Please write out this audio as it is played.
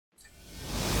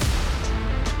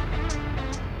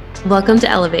Welcome to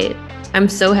Elevate. I'm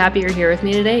so happy you're here with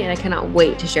me today, and I cannot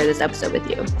wait to share this episode with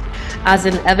you. As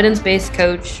an evidence-based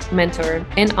coach, mentor,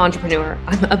 and entrepreneur,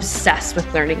 I'm obsessed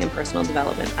with learning and personal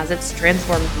development as it's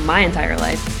transformed my entire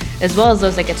life, as well as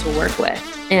those I get to work with.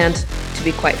 And to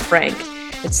be quite frank,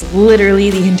 it's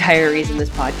literally the entire reason this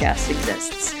podcast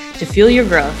exists, to fuel your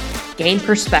growth, gain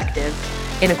perspective,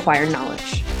 and acquire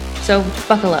knowledge. So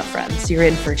buckle up, friends. You're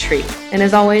in for a treat. And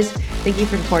as always, thank you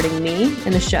for supporting me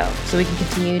and the show so we can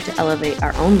continue to elevate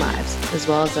our own lives as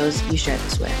well as those you share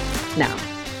this with. Now,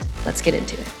 let's get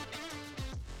into it.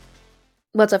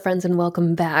 What's up, friends, and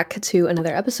welcome back to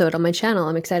another episode on my channel.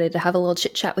 I'm excited to have a little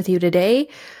chit chat with you today,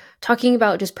 talking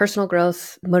about just personal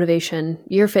growth, motivation,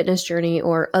 your fitness journey,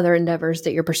 or other endeavors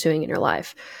that you're pursuing in your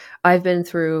life. I've been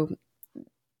through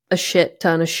a shit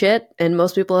ton of shit, and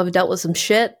most people have dealt with some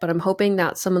shit, but I'm hoping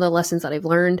that some of the lessons that I've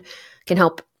learned can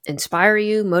help inspire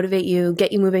you, motivate you,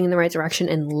 get you moving in the right direction,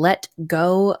 and let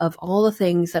go of all the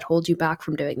things that hold you back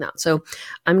from doing that. So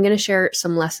I'm going to share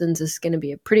some lessons. This is going to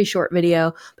be a pretty short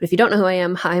video, but if you don't know who I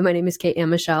am, hi, my name is Kate Ann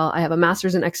Michelle. I have a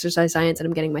master's in exercise science, and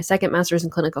I'm getting my second master's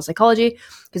in clinical psychology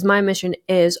because my mission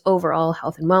is overall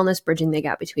health and wellness, bridging the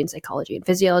gap between psychology and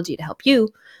physiology to help you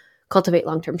cultivate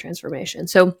long-term transformation.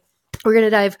 So we're going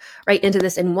to dive right into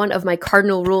this. And one of my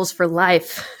cardinal rules for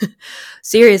life,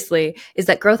 seriously, is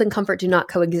that growth and comfort do not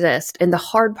coexist. And the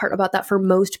hard part about that for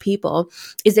most people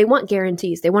is they want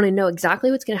guarantees. They want to know exactly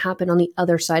what's going to happen on the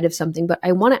other side of something. But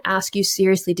I want to ask you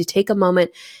seriously to take a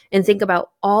moment and think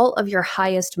about all of your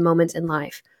highest moments in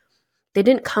life. They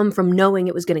didn't come from knowing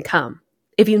it was going to come.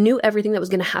 If you knew everything that was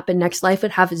going to happen next, life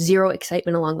would have zero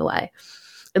excitement along the way.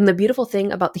 And the beautiful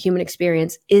thing about the human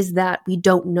experience is that we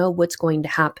don't know what's going to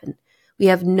happen. We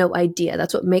have no idea.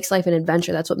 That's what makes life an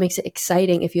adventure. That's what makes it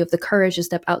exciting if you have the courage to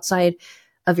step outside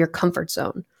of your comfort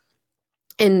zone.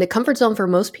 And the comfort zone for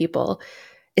most people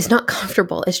is not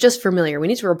comfortable. It's just familiar. We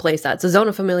need to replace that. It's a zone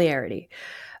of familiarity.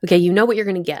 Okay, you know what you're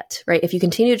going to get, right? If you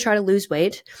continue to try to lose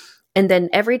weight, and then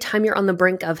every time you're on the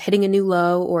brink of hitting a new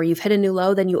low or you've hit a new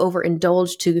low, then you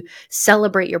overindulge to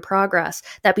celebrate your progress.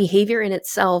 That behavior in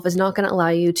itself is not going to allow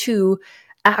you to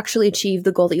actually achieve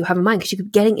the goal that you have in mind because you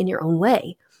keep getting in your own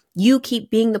way. You keep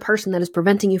being the person that is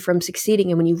preventing you from succeeding.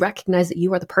 And when you recognize that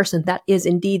you are the person that is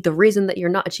indeed the reason that you're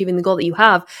not achieving the goal that you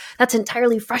have, that's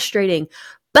entirely frustrating,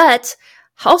 but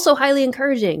also highly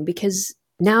encouraging because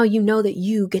now you know that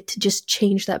you get to just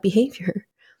change that behavior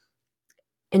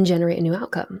and generate a new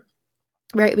outcome.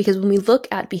 Right? Because when we look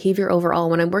at behavior overall,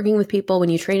 when I'm working with people, when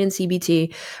you train in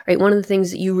CBT, right, one of the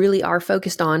things that you really are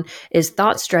focused on is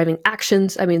thoughts driving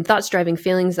actions. Thoughts driving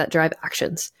feelings that drive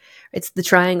actions. It's the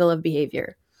triangle of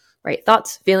behavior, right?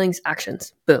 Thoughts, feelings,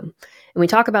 actions, boom. And we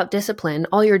talk about discipline,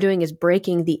 all you're doing is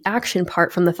breaking the action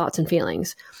part from the thoughts and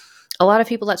feelings. A lot of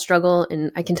people that struggle,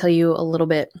 and I can tell you a little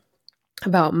bit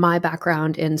about my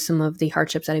background and some of the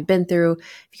hardships that I've been through.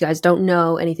 If you guys don't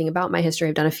know anything about my history,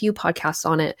 I've done a few podcasts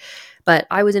on it, but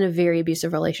I was in a very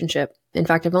abusive relationship. In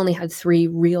fact, I've only had 3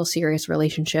 real serious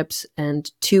relationships,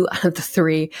 and 2 out of the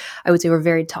 3, I would say, were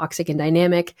very toxic and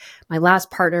dynamic. My last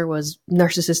partner was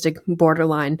narcissistic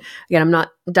borderline. Again, I'm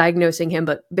not diagnosing him,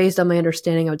 but based on my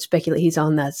understanding, I would speculate he's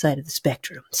on that side of the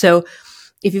spectrum. So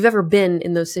if you've ever been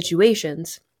in those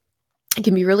situations, it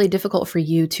can be really difficult for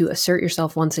you to assert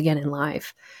yourself once again in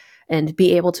life and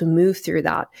be able to move through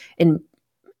that. And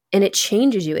it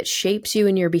changes you. It shapes you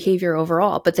in your behavior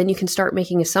overall. But then you can start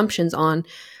making assumptions on,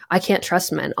 I can't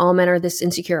trust men. All men are this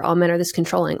insecure. All men are this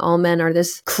controlling. All men are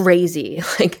this crazy.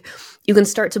 Like, you can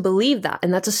start to believe that.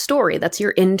 And that's a story. That's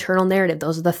your internal narrative.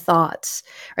 Those are the thoughts,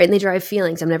 right? And they drive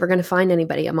feelings. I'm never going to find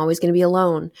anybody. I'm always going to be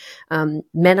alone.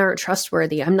 Men aren't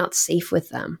trustworthy. I'm not safe with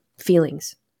them.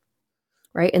 Feelings.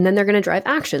 Right? And then they're going to drive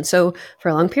action. So for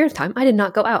a long period of time, I did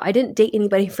not go out. I didn't date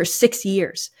anybody for 6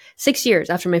 years. 6 years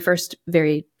after my first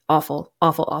very awful,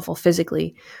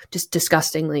 physically, just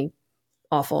disgustingly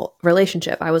awful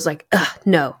relationship. I was like,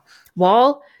 no.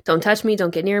 Wall, don't touch me.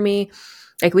 Don't get near me.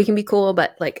 Like, we can be cool,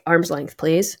 but like, arm's length,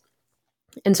 please.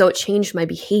 And so it changed my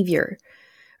behavior,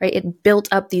 right? It built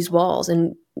up these walls.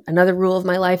 And another rule of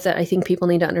my life that I think people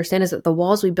need to understand is that the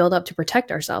walls we build up to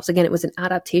protect ourselves, again, it was an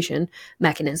adaptation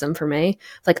mechanism for me.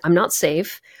 Like, I'm not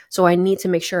safe, so I need to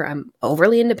make sure I'm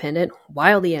overly independent,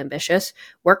 wildly ambitious,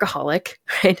 workaholic,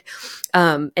 right?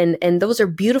 And those are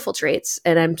beautiful traits.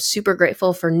 And I'm super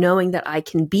grateful for knowing that I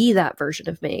can be that version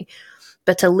of me.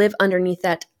 But to live underneath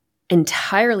that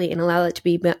entirely and allow that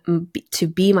to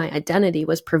be my identity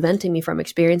was preventing me from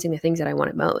experiencing the things that I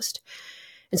wanted most.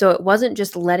 And so it wasn't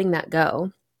just letting that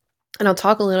go. And I'll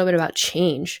talk a little bit about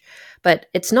change, but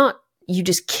it's not you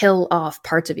just kill off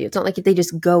parts of you. It's not like they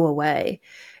just go away.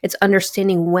 It's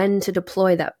understanding when to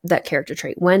deploy that character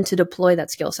trait, when to deploy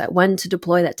that skill set, when to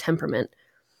deploy that temperament.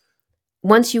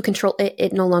 Once you control it,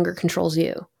 it no longer controls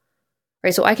you.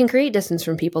 Right? So I can create distance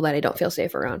from people that I don't feel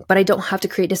safe around, but I don't have to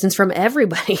create distance from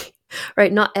everybody,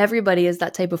 right? Not everybody is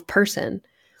that type of person.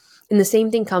 And the same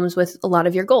thing comes with a lot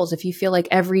of your goals. If you feel like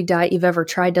every diet you've ever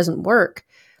tried doesn't work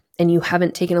and you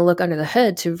haven't taken a look under the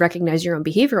hood to recognize your own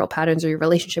behavioral patterns or your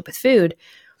relationship with food,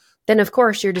 then of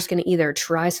course you're just going to either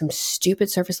try some stupid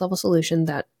surface level solution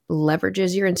that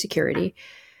leverages your insecurity,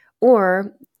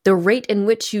 or the rate in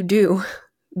which you do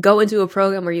go into a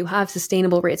program where you have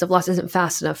sustainable rates of loss isn't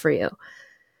fast enough for you.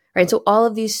 Right? So all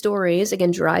of these stories,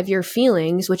 again, drive your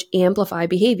feelings, which amplify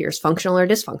behaviors, functional or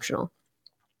dysfunctional.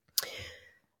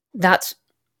 That's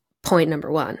point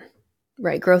number one,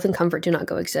 right? Growth and comfort do not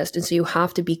coexist. And so you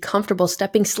have to be comfortable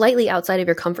stepping slightly outside of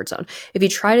your comfort zone. If you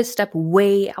try to step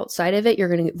way outside of it,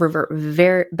 you're going to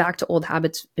revert back to old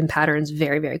habits and patterns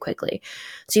very, very quickly.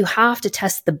 So you have to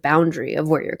test the boundary of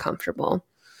where you're comfortable.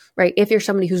 Right? If you're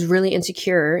somebody who's really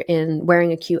insecure in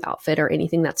wearing a cute outfit or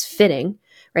anything that's fitting,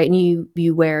 right? And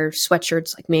you wear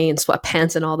sweatshirts like me and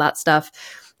sweatpants and all that stuff,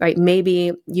 right?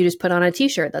 Maybe you just put on a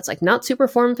t-shirt that's like not super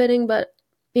form fitting, but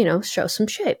show some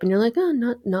shape. And you're like, oh,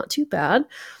 not too bad.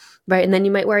 Right? And then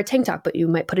you might wear a tank top, but you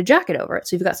might put a jacket over it.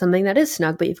 So you've got something that is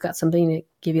snug, but you've got something to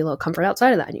give you a little comfort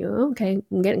outside of that. And okay,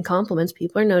 I'm getting compliments.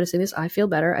 People are noticing this. I feel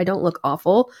better. I don't look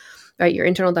awful. Right? Your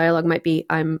internal dialogue might be,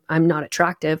 I'm not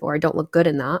attractive, or I don't look good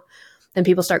in that. Then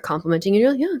people start complimenting you.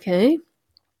 And you're like, yeah, okay.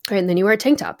 Right? And then you wear a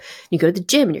tank top. You go to the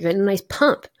gym and you're getting a nice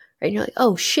pump. Right? And you're like,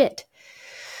 oh shit.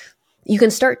 You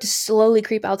can start to slowly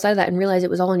creep outside of that and realize it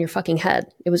was all in your fucking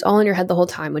head. It was all in your head the whole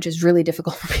time, which is really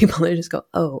difficult for people to just go,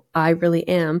 oh, I really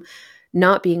am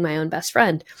not being my own best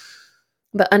friend.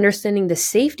 But understanding the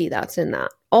safety that's in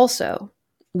that also.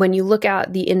 When you look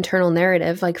at the internal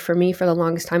narrative, like for me, for the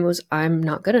longest time, it was, I'm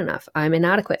not good enough. I'm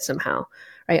inadequate somehow,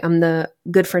 right? I'm the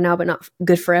good for now, but not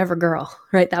good forever girl,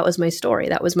 right? That was my story.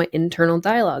 That was my internal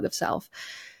dialogue of self.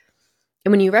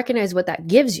 And when you recognize what that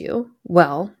gives you,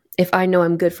 well, if I know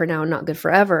I'm good for now and not good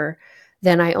forever,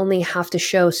 then I only have to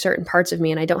show certain parts of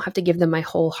me, and I don't have to give them my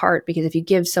whole heart, because if you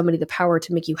give somebody the power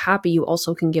to make you happy, you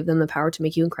also can give them the power to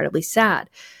make you incredibly sad.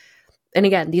 And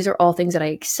again, these are all things that I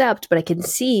accept, but I can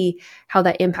see how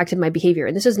that impacted my behavior.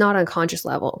 And this is not on a conscious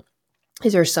level.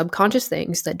 These are subconscious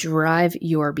things that drive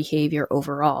your behavior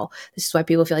overall. This is why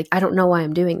people feel like, I don't know why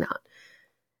I'm doing that.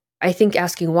 I think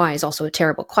asking why is also a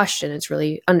terrible question. It's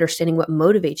really understanding what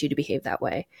motivates you to behave that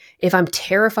way. If I'm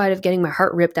terrified of getting my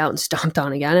heart ripped out and stomped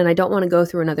on again, and I don't want to go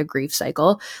through another grief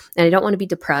cycle, and I don't want to be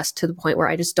depressed to the point where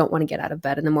I just don't want to get out of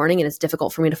bed in the morning and it's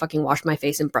difficult for me to fucking wash my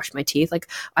face and brush my teeth, like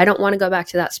I don't want to go back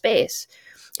to that space.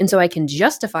 And so I can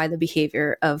justify the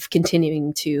behavior of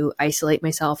continuing to isolate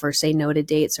myself or say no to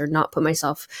dates or not put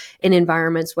myself in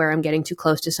environments where I'm getting too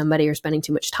close to somebody or spending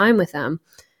too much time with them,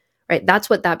 right? That's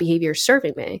what that behavior is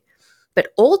serving me.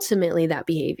 But ultimately, that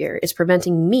behavior is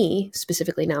preventing me,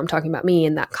 specifically now I'm talking about me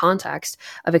in that context,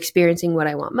 of experiencing what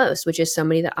I want most, which is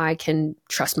somebody that I can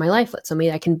trust my life with, somebody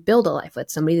that I can build a life with,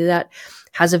 somebody that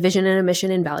has a vision and a mission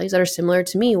and values that are similar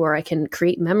to me, where I can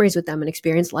create memories with them and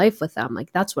experience life with them.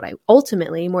 Like that's what I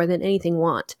ultimately, more than anything,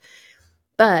 want.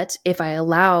 But if I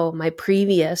allow my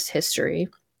previous history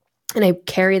and I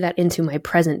carry that into my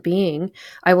present being,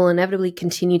 I will inevitably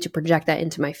continue to project that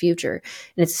into my future.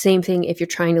 And it's the same thing if you're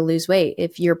trying to lose weight.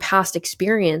 If your past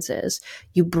experiences,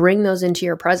 you bring those into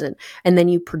your present and then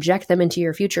you project them into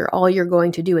your future, all you're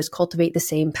going to do is cultivate the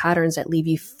same patterns that leave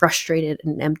you frustrated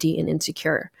and empty and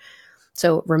insecure.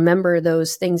 So remember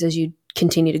those things as you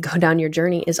continue to go down your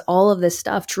journey. Is all of this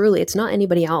stuff truly, it's not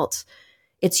anybody else.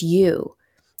 It's you.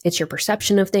 It's your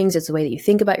perception of things. It's the way that you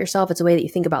think about yourself. It's the way that you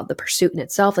think about the pursuit in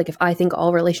itself. Like if I think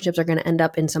all relationships are going to end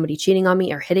up in somebody cheating on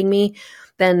me or hitting me,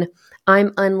 then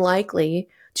I'm unlikely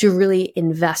to really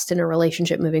invest in a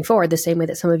relationship moving forward, the same way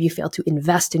that some of you fail to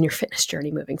invest in your fitness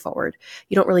journey moving forward.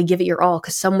 You don't really give it your all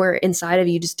because somewhere inside of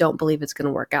you just don't believe it's going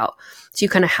to work out. So you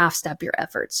kind of half step your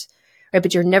efforts, right?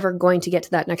 But you're never going to get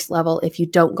to that next level if you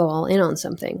don't go all in on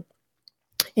something.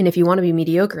 And if you want to be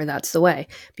mediocre, that's the way.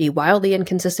 Be wildly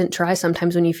inconsistent. Try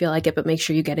sometimes when you feel like it, but make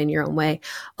sure you get in your own way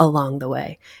along the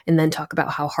way. And then talk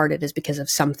about how hard it is because of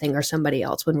something or somebody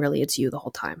else when really it's you the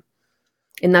whole time.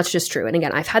 And that's just true. And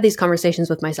again, I've had these conversations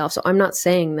with myself. So I'm not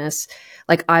saying this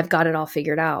like I've got it all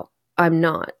figured out. I'm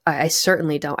not. I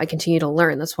certainly don't. I continue to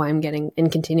learn. That's why I'm getting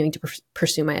and continuing to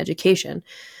pursue my education.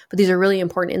 But these are really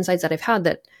important insights that I've had,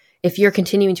 that if you're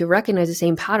continuing to recognize the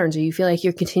same patterns, or you feel like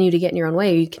you continue to get in your own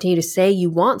way, or you continue to say you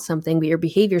want something, but your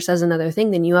behavior says another thing,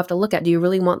 then you have to look at, do you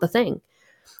really want the thing?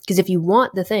 Because if you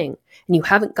want the thing and you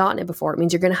haven't gotten it before, it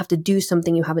means you're going to have to do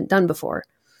something you haven't done before.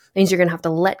 It means you're going to have to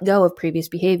let go of previous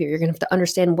behavior. You're going to have to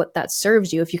understand what that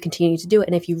serves you if you continue to do it.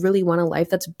 And if you really want a life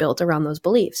that's built around those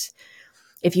beliefs.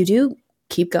 If you do,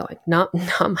 keep going. Not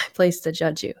my place to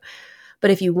judge you.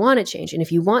 But if you want to change and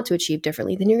if you want to achieve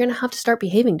differently, then you're going to have to start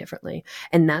behaving differently.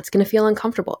 And that's going to feel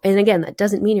uncomfortable. And again, that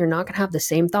doesn't mean you're not going to have the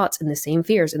same thoughts and the same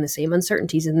fears and the same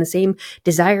uncertainties and the same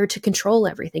desire to control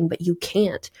everything, but you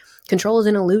can't. Control is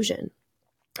an illusion.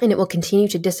 And it will continue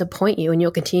to disappoint you, and you'll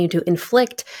continue to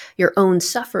inflict your own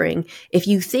suffering if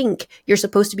you think you're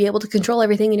supposed to be able to control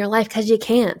everything in your life, because you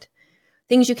can't.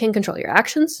 Things you can control: your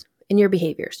actions and your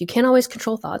behaviors. You can't always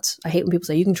control thoughts. I hate when people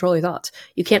say you control your thoughts.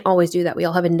 You can't always do that. We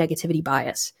all have a negativity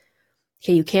bias.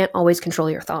 Okay, you can't always control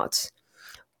your thoughts,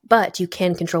 but you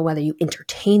can control whether you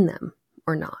entertain them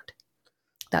or not.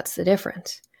 That's the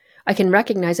difference. I can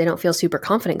recognize I don't feel super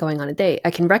confident going on a date. I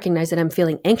can recognize that I'm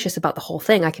feeling anxious about the whole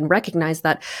thing. I can recognize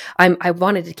that I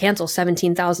wanted to cancel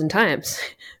 17,000 times.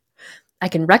 I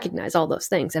can recognize all those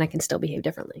things, and I can still behave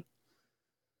differently.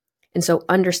 And so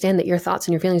understand that your thoughts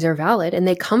and your feelings are valid, and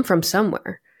they come from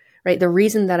somewhere, right? The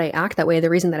reason that I act that way, the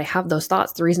reason that I have those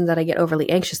thoughts, the reason that I get overly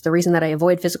anxious, the reason that I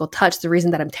avoid physical touch, the reason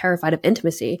that I'm terrified of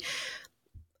intimacy.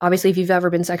 Obviously, if you've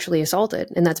ever been sexually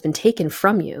assaulted and that's been taken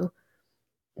from you,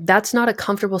 that's not a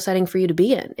comfortable setting for you to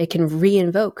be in. It can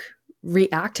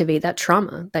reactivate that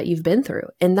trauma that you've been through,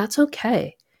 and that's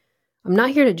okay. I'm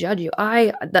not here to judge you.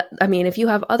 I mean, if you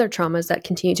have other traumas that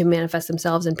continue to manifest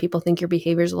themselves and people think your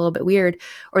behavior is a little bit weird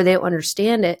or they don't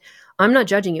understand it, I'm not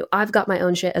judging you. I've got my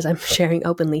own shit, as I'm sharing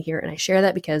openly here. And I share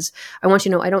that because I want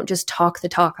you to know I don't just talk the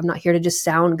talk. I'm not here to just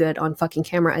sound good on fucking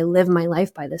camera. I live my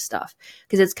life by this stuff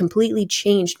because it's completely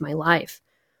changed my life.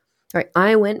 All right,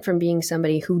 I went from being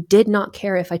somebody who did not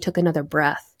care if I took another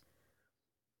breath.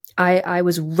 I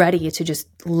was ready to just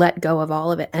let go of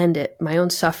all of it, end it, my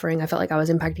own suffering. I felt like I was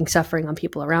impacting suffering on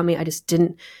people around me. I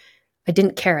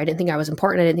didn't care. I didn't think I was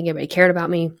important. I didn't think anybody cared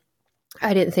about me.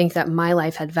 I didn't think that my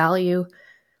life had value.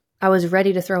 I was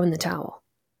ready to throw in the towel.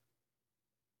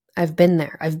 I've been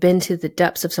there. I've been to the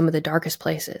depths of some of the darkest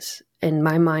places, and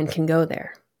my mind can go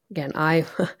there. Again,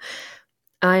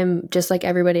 I'm just like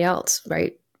everybody else,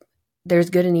 right?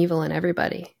 There's good and evil in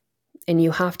everybody. And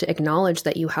you have to acknowledge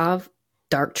that you have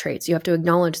dark traits. You have to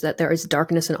acknowledge that there is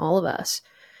darkness in all of us.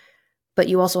 But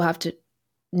you also have to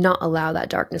not allow that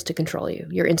darkness to control you,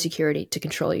 your insecurity to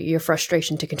control you, your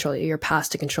frustration to control you, your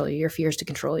past to control you, your fears to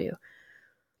control you.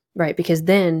 Right? Because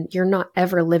then you're not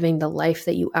ever living the life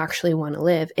that you actually want to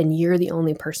live, and you're the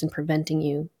only person preventing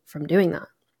you from doing that.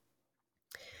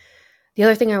 The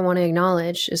other thing I want to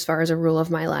acknowledge as far as a rule of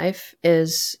my life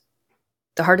is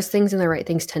the hardest things and the right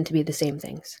things tend to be the same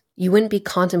things. You wouldn't be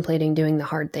contemplating doing the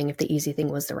hard thing if the easy thing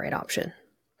was the right option,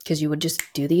 because you would just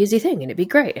do the easy thing and it'd be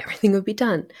great. Everything would be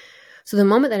done. So the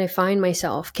moment that I find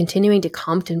myself continuing to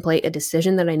contemplate a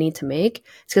decision that I need to make,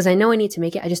 it's because I know I need to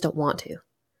make it. I just don't want to.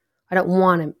 I don't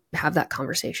want to have that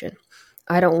conversation.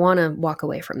 I don't want to walk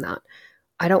away from that.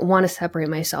 I don't want to separate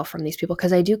myself from these people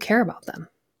because I do care about them.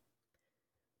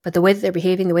 But the way that they're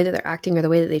behaving, the way that they're acting, or the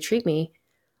way that they treat me,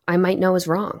 I might know is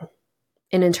wrong.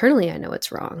 And internally, I know it's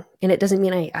wrong. And it doesn't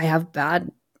mean I have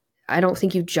I don't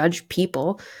think you judge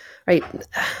people, right?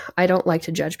 I don't like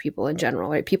to judge people in general,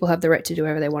 right? People have the right to do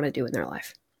whatever they want to do in their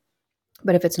life.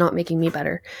 But if it's not making me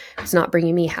better, if it's not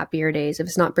bringing me happier days, if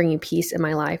it's not bringing peace in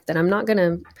my life, then I'm not going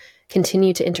to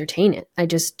continue to entertain it.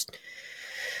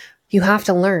 You have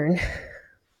to learn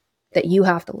that you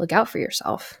have to look out for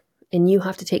yourself. And you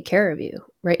have to take care of you,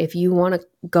 right? If you want to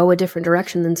go a different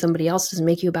direction than somebody else, doesn't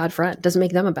make you a bad friend. Doesn't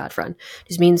make them a bad friend. It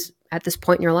just means at this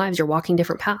point in your lives, you're walking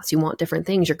different paths. You want different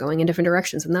things. You're going in different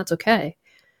directions, and that's okay,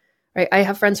 right? I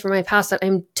have friends from my past that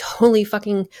I'm totally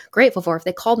fucking grateful for. If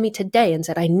they called me today and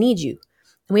said, I need you,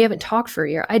 and we haven't talked for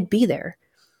a year, I'd be there.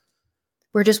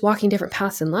 We're just walking different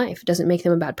paths in life. It doesn't make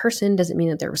them a bad person. Doesn't mean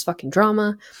that there was fucking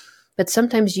drama. But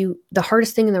sometimes the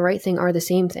hardest thing and the right thing are the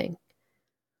same thing.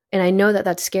 And I know that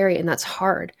that's scary and that's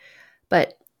hard.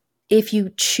 But if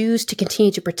you choose to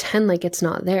continue to pretend like it's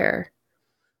not there,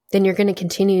 then you're going to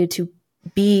continue to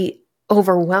be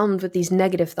overwhelmed with these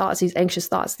negative thoughts, these anxious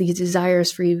thoughts, these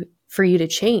desires for you to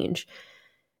change.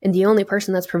 And the only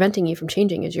person that's preventing you from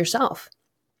changing is yourself.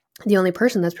 The only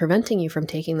person that's preventing you from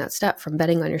taking that step, from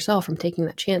betting on yourself, from taking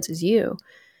that chance is you.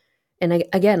 And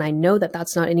again, I know that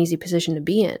that's not an easy position to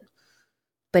be in.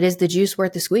 But is the juice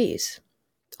worth the squeeze?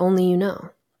 Only you know.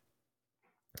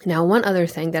 Now, one other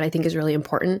thing that I think is really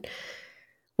important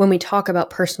when we talk about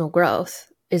personal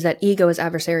growth is that ego is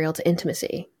adversarial to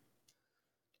intimacy.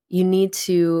 You need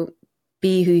to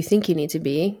be who you think you need to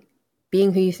be,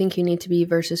 being who you think you need to be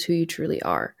versus who you truly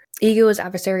are. Ego is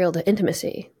adversarial to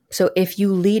intimacy. So if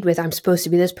you lead with, I'm supposed to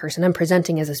be this person, I'm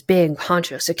presenting as this big,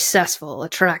 honcho, successful,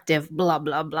 attractive, blah,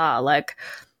 blah, blah, like,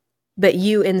 but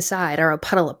you inside are a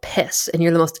puddle of piss and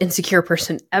you're the most insecure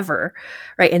person ever,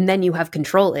 right? And then you have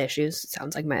control issues.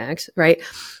 Sounds like my ex, right?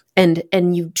 And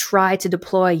you try to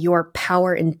deploy your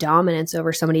power and dominance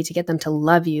over somebody to get them to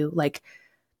love you. Like,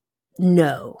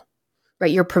 no,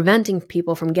 right? You're preventing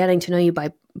people from getting to know you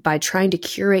by trying to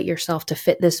curate yourself to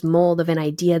fit this mold of an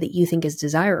idea that you think is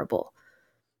desirable.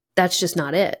 That's just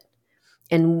not it.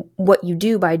 And what you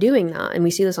do by doing that, and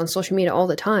we see this on social media all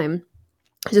the time,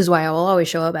 this is why I will always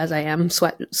show up as I am,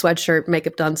 sweatshirt,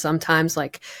 makeup done sometimes.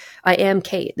 Like, I am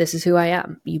Kate. This is who I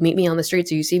am. You meet me on the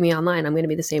streets or you see me online, I'm going to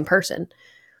be the same person.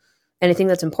 And I think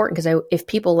that's important because if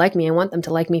people like me, I want them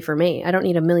to like me for me. I don't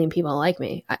need a million people to like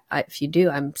me. If you do,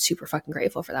 I'm super fucking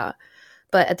grateful for that.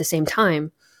 But at the same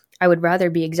time, I would rather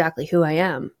be exactly who I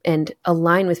am and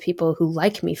align with people who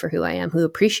like me for who I am, who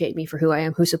appreciate me for who I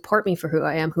am, who support me for who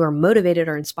I am, who are motivated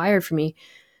or inspired for me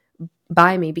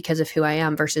by me because of who I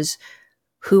am versus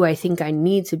who I think I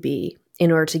need to be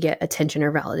in order to get attention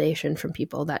or validation from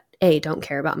people that A, don't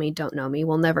care about me, don't know me,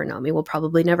 will never know me, will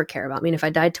probably never care about me. And if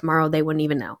I died tomorrow, they wouldn't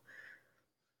even know.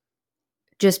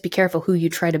 Just be careful who you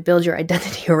try to build your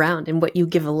identity around and what you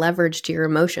give leverage to your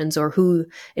emotions, or who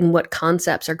and what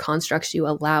concepts or constructs you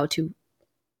allow to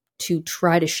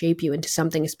try to shape you into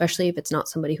something, especially if it's not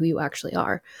somebody who you actually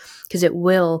are, because it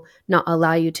will not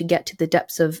allow you to get to the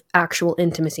depths of actual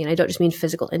intimacy. And I don't just mean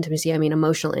physical intimacy, I mean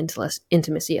emotional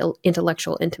intimacy,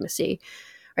 intellectual intimacy,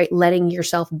 right? Letting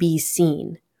yourself be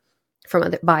seen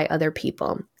by other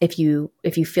people. If you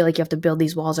feel like you have to build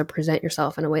these walls or present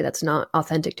yourself in a way that's not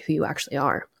authentic to who you actually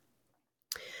are.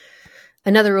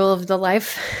 Another rule of the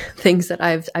life, things that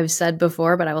I've said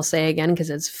before, but I will say again because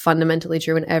it's fundamentally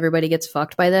true and everybody gets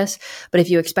fucked by this. But if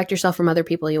you expect yourself from other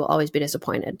people, you will always be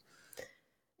disappointed.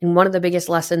 And one of the biggest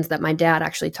lessons that my dad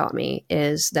actually taught me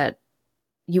is that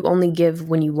you only give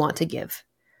when you want to give.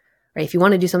 Right? If you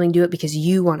want to do something, do it because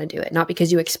you want to do it, not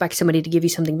because you expect somebody to give you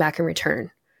something back in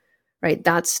return. Right?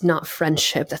 That's not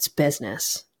friendship, that's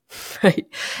business. Right?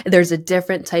 There's a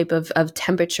different type of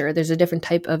temperature. There's a different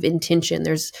type of intention.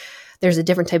 There's a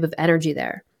different type of energy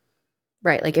there.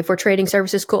 Right? Like if we're trading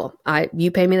services, cool.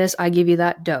 You pay me this, I give you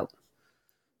that, dope.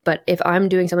 But if I'm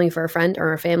doing something for a friend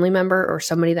or a family member or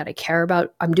somebody that I care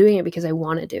about, I'm doing it because I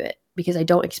want to do it, because I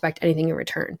don't expect anything in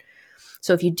return.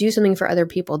 So if you do something for other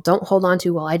people, don't hold on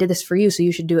to, well, I did this for you, so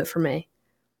you should do it for me.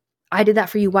 I did that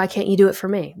for you, why can't you do it for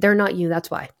me? They're not you, that's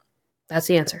why. That's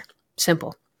the answer.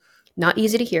 Simple. Not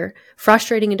easy to hear,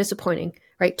 frustrating and disappointing,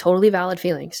 right? Totally valid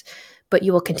feelings. But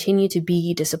you will continue to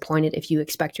be disappointed if you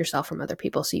expect yourself from other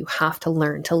people. So you have to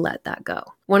learn to let that go.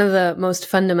 One of the most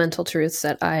fundamental truths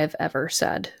that I have ever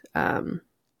said, and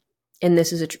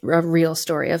this is a real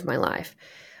story of my life,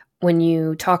 when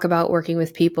you talk about working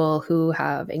with people who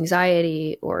have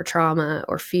anxiety or trauma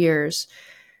or fears,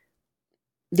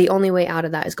 the only way out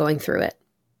of that is going through it.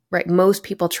 Right? Most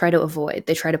people try to avoid.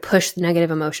 They try to push the negative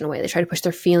emotion away. They try to push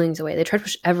their feelings away. They try to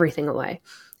push everything away.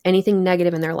 Anything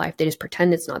negative in their life, they just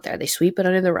pretend it's not there. They sweep it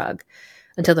under the rug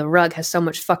until the rug has so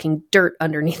much fucking dirt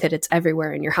underneath it. It's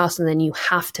everywhere in your house, and then you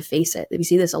have to face it. We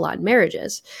see this a lot in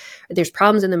marriages. There's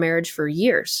problems in the marriage for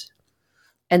years.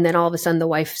 And then all of a sudden the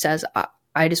wife says,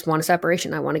 I just want a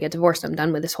separation. I want to get divorced. I'm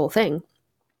done with this whole thing.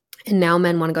 And now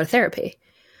men want to go to therapy.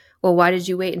 Well, why did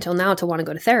you wait until now to want to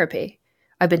go to therapy?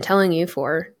 I've been telling you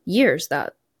for years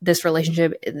that this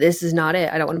relationship, this is not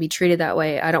it. I don't want to be treated that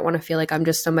way. I don't want to feel like I'm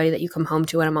just somebody that you come home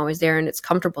to and I'm always there and it's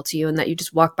comfortable to you and that you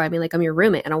just walk by me like I'm your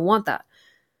roommate. I don't want that.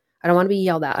 I don't want to be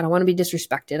yelled at. I don't want to be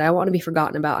disrespected. I don't want to be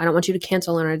forgotten about. I don't want you to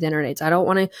cancel on our dinner dates. I don't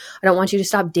want you to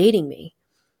stop dating me.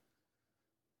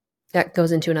 That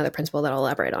goes into another principle that I'll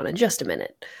elaborate on in just a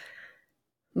minute.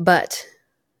 But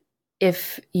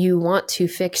if you want to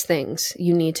fix things,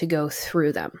 you need to go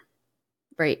through them.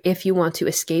 Right? If you want to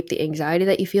escape the anxiety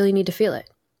that you feel, you need to feel it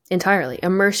entirely.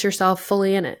 Immerse yourself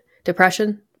fully in it.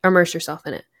 Depression, immerse yourself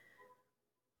in it.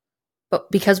 But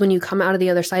because when you come out of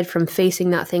the other side from facing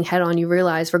that thing head on, you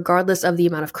realize regardless of the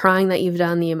amount of crying that you've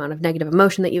done, the amount of negative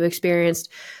emotion that you've experienced,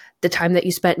 the time that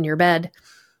you spent in your bed,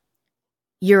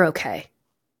 you're okay.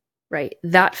 Right?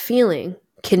 That feeling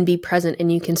can be present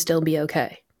and you can still be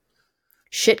okay.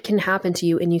 Shit can happen to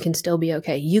you and you can still be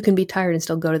okay. You can be tired and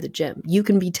still go to the gym. You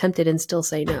can be tempted and still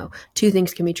say no. Two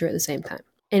things can be true at the same time.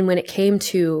 And when it came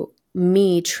to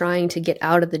me trying to get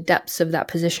out of the depths of that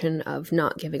position of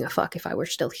not giving a fuck if I were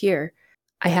still here,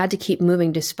 I had to keep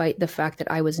moving despite the fact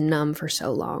that I was numb for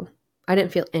so long. I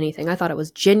didn't feel anything. I thought it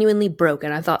was genuinely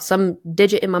broken. I thought some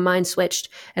digit in my mind switched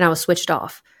and I was switched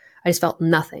off. I just felt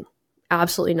nothing.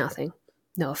 Absolutely nothing.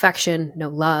 No affection, no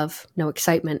love, no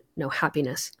excitement, no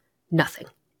happiness, nothing.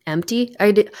 Empty.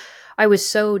 I was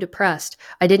so depressed.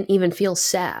 I didn't even feel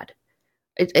sad.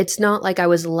 It's not like I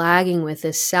was lagging with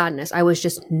this sadness. I was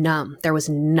just numb. There was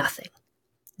nothing.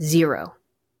 Zero.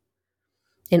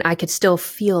 And I could still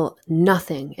feel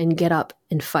nothing and get up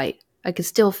and fight. I could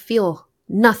still feel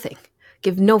nothing,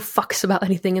 give no fucks about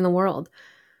anything in the world,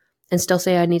 and still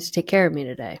say I need to take care of me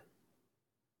today.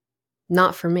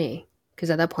 Not for me, because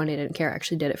at that point I didn't care. I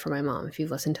actually did it for my mom, if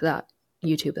you've listened to that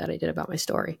YouTube that I did about my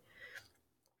story.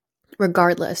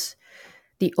 Regardless,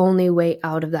 the only way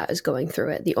out of that is going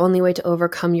through it. The only way to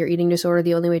overcome your eating disorder,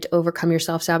 the only way to overcome your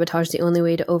self-sabotage, the only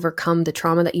way to overcome the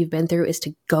trauma that you've been through is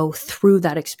to go through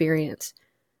that experience.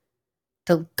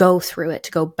 To go through it,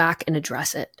 to go back and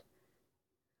address it.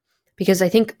 Because I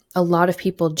think a lot of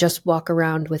people just walk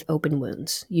around with open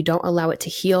wounds. You don't allow it to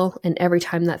heal, and every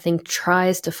time that thing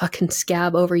tries to fucking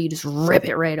scab over, you just rip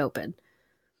it right open.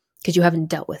 Because you haven't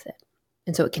dealt with it.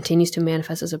 And so it continues to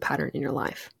manifest as a pattern in your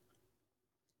life.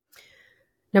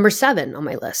 Number 7 on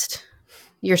my list.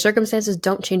 Your circumstances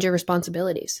don't change your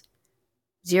responsibilities.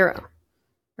 0.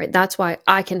 Right? That's why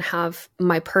I can have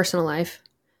my personal life.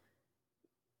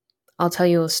 I'll tell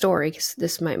you a story because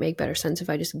this might make better sense if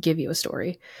I just give you a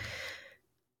story.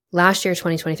 Last year,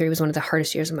 2023, was one of the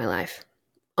hardest years of my life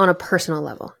on a personal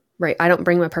level, right? I don't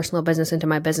bring my personal business into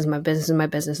my business. My business is my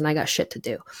business and I got shit to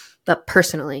do. But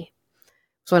personally, it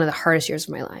was one of the hardest years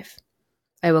of my life.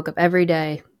 I woke up every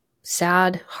day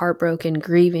sad, heartbroken,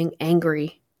 grieving,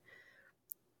 angry.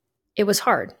 It was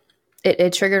hard.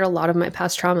 It triggered a lot of my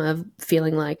past trauma of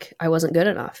feeling like I wasn't good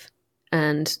enough.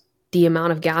 And the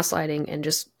amount of gaslighting and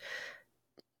just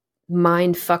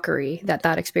mind fuckery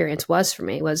that experience was for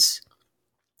me was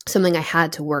something I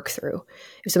had to work through.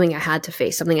 It was something I had to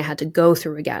face, something I had to go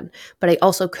through again. But I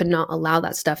also could not allow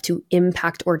that stuff to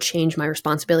impact or change my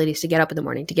responsibilities to get up in the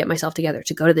morning, to get myself together,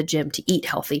 to go to the gym, to eat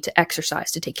healthy, to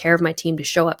exercise, to take care of my team, to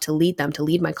show up, to lead them, to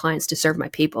lead my clients, to serve my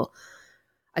people.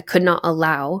 I could not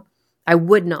allow, I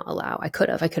would not allow, I could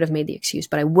have made the excuse,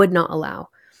 but I would not allow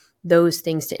those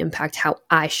things to impact how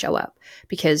I show up.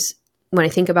 Because when I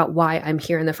think about why I'm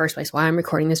here in the first place, why I'm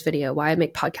recording this video, why I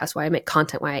make podcasts, why I make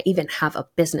content, why I even have a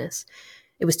business,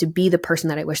 it was to be the person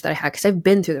that I wish that I had. Because I've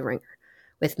been through the ringer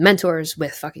with mentors,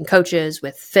 with fucking coaches,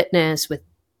 with fitness, with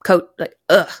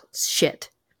shit.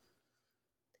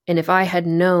 And if I had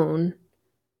known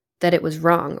that it was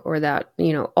wrong or that,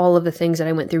 all of the things that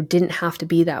I went through didn't have to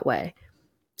be that way,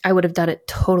 I would have done it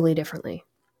totally differently.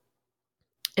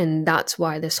 And that's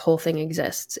why this whole thing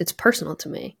exists. It's personal to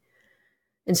me.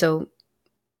 And so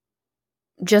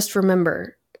just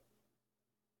remember,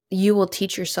 you will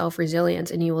teach yourself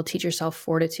resilience and you will teach yourself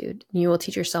fortitude. You will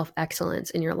teach yourself excellence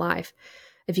in your life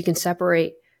if you can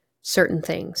separate certain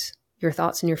things, your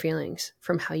thoughts and your feelings,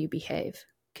 from how you behave.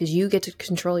 Because you get to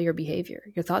control your behavior.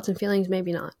 Your thoughts and feelings,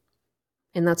 maybe not.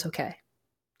 And that's okay.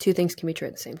 2 things can be true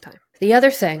at the same time. The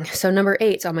other thing, so number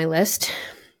 8 on my list,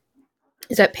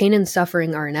 is that pain and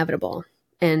suffering are inevitable.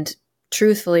 And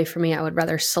truthfully, for me, I would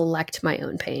rather select my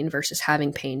own pain versus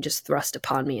having pain just thrust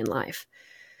upon me in life,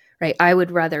 right? I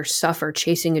would rather suffer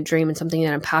chasing a dream and something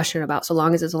that I'm passionate about, so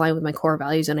long as it's aligned with my core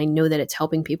values and I know that it's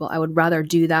helping people. I would rather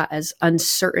do that, as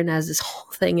uncertain as this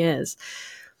whole thing is,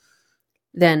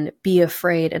 than be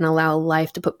afraid and allow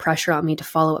life to put pressure on me to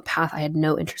follow a path I had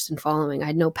no interest in following. I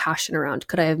had no passion around.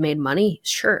 Could I have made money?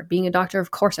 Sure. Being a doctor,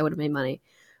 of course I would have made money.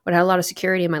 I would have had a lot of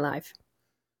security in my life.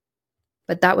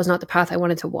 But that was not the path I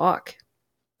wanted to walk.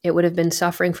 It would have been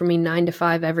suffering for me 9 to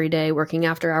 5 every day, working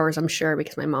after hours, I'm sure,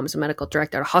 because my mom's a medical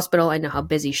director at a hospital. I know how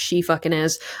busy she fucking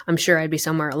is. I'm sure I'd be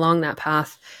somewhere along that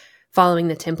path, following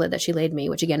the template that she laid me,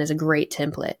 which again is a great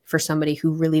template for somebody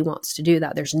who really wants to do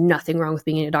that. There's nothing wrong with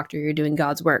being a doctor. You're doing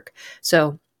God's work.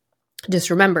 So just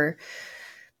remember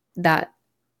that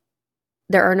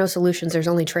there are no solutions. There's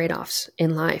only trade-offs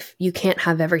in life. You can't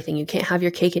have everything. You can't have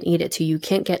your cake and eat it too. You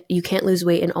can't lose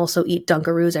weight and also eat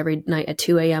Dunkaroos every night at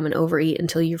 2 a.m. and overeat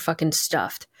until you're fucking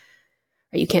stuffed.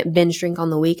 Or you can't binge drink on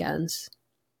the weekends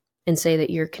and say that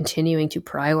you're continuing to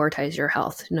prioritize your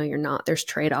health. No, you're not. There's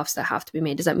trade-offs that have to be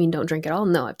made. Does that mean don't drink at all?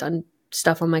 No, I've done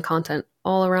stuff on my content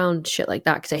all around shit like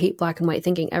that because I hate black and white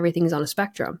thinking. Everything's on a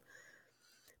spectrum.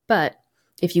 But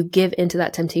if you give into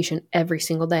that temptation every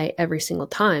single day, every single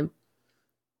time,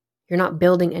 you're not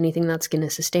building anything that's going to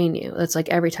sustain you. That's like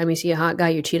every time you see a hot guy,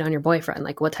 you cheat on your boyfriend.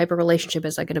 Like, what type of relationship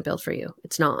is that going to build for you?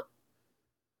 It's not.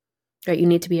 Right? You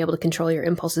need to be able to control your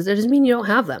impulses. It doesn't mean you don't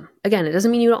have them. Again, it doesn't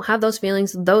mean you don't have those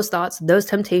feelings, those thoughts, those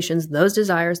temptations, those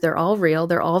desires. They're all real.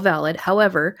 They're all valid.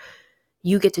 However,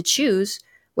 you get to choose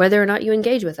whether or not you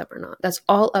engage with them or not. That's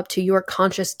all up to your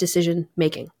conscious decision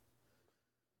making.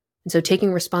 And so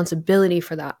taking responsibility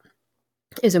for that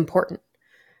is important,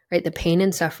 right? The pain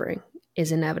and suffering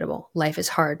is inevitable. Life is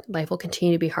hard. Life will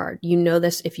continue to be hard. You know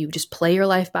this if you just play your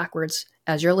life backwards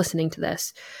as you're listening to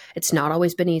this. It's not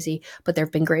always been easy, but there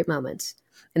have been great moments.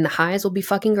 And the highs will be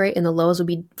fucking great and the lows will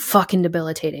be fucking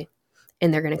debilitating.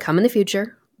 And they're going to come in the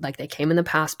future like they came in the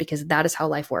past, because that is how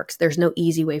life works. There's no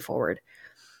easy way forward.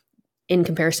 In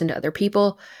comparison to other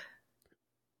people,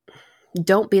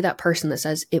 don't be that person that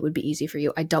says it would be easy for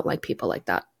you. I don't like people like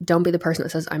that. Don't be the person that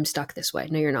says I'm stuck this way.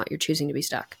 No, you're not. You're choosing to be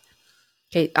stuck.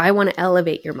 Okay, I want to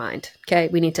elevate your mind. Okay,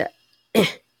 we need to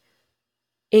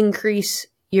increase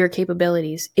your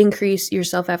capabilities, increase your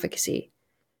self-efficacy,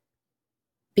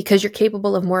 because you're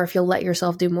capable of more if you'll let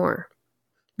yourself do more.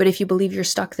 But if you believe you're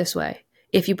stuck this way,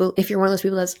 if you're one of those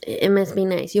people that's, it must be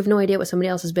nice, you have no idea what somebody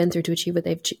else has been through to achieve what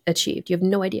they've achieved. You have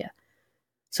no idea.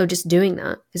 So just doing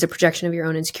that is a projection of your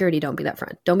own insecurity. Don't be that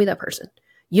friend. Don't be that person.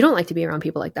 You don't like to be around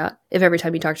people like that. If every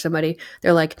time you talk to somebody,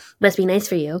 they're like, must be nice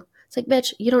for you. It's like,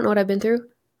 bitch, you don't know what I've been through.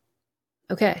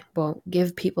 Okay, well,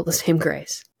 give people the same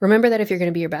grace. Remember that if you're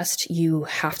going to be your best, you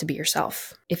have to be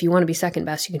yourself. If you want to be second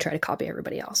best, you can try to copy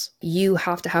everybody else. You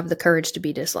have to have the courage to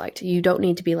be disliked. You don't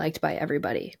need to be liked by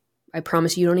everybody. I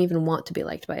promise you don't even want to be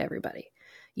liked by everybody.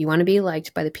 You want to be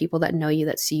liked by the people that know you,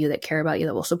 that see you, that care about you,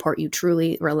 that will support you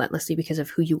truly, relentlessly because of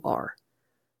who you are,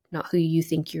 not who you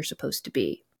think you're supposed to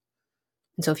be.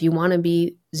 And so if you want to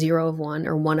be 0 of 1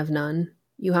 or 1 of none,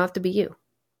 you have to be you.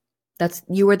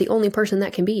 You are the only person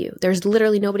that can be you. There's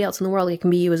literally nobody else in the world that can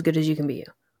be you as good as you can be you.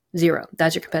 0.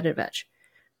 That's your competitive edge.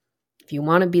 If you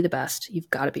want to be the best, you've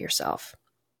got to be yourself.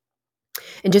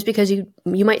 And just because you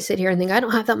might sit here and think, I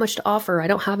don't have that much to offer. I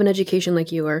don't have an education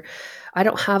like you, or I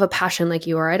don't have a passion like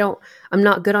you, or I'm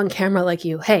not good on camera like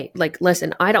you. Hey,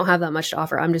 listen, I don't have that much to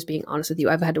offer. I'm just being honest with you.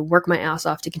 I've had to work my ass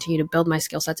off to continue to build my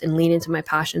skill sets and lean into my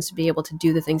passions to be able to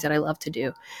do the things that I love to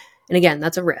do. And again,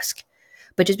 that's a risk.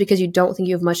 But just because you don't think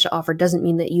you have much to offer doesn't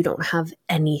mean that you don't have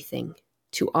anything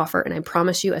to offer. And I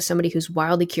promise you, as somebody who's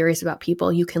wildly curious about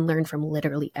people, you can learn from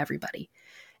literally everybody.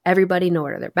 Everybody, no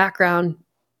matter their background,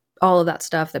 all of that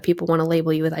stuff that people want to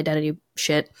label you with identity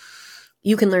shit.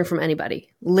 You can learn from anybody,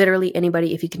 literally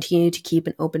anybody, if you continue to keep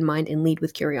an open mind and lead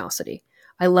with curiosity.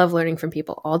 I love learning from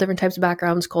people, all different types of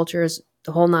backgrounds, cultures,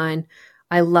 the whole nine.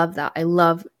 I love that. I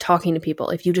love talking to people.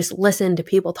 If you just listen to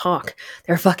people talk,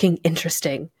 they're fucking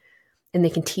interesting and they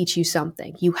can teach you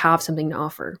something. You have something to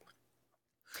offer.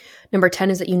 Number 10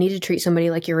 is that you need to treat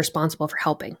somebody like you're responsible for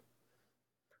helping.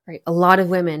 Right? A lot of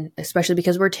women, especially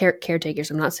because we're caretakers,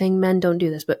 I'm not saying men don't do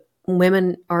this, but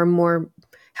women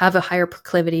have a higher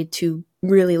proclivity to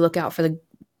really look out for the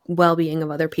well-being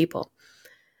of other people.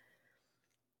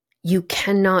 You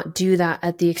cannot do that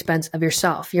at the expense of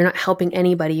yourself. You're not helping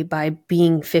anybody by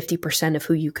being 50% of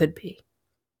who you could be.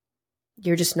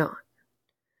 You're just not.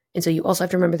 And so you also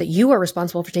have to remember that you are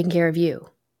responsible for taking care of you.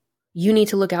 You need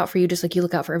to look out for you just like you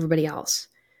look out for everybody else.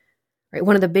 Right?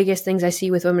 One of the biggest things I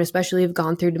see with women, especially who've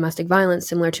gone through domestic violence,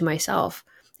 similar to myself,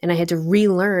 and I had to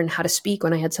relearn how to speak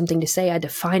when I had something to say. I had to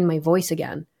find my voice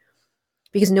again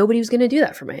because nobody was going to do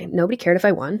that for me. Nobody cared if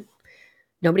I won.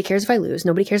 Nobody cares if I lose.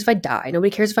 Nobody cares if I die. Nobody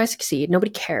cares if I succeed.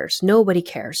 Nobody cares. Nobody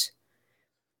cares.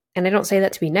 And I don't say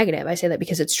that to be negative. I say that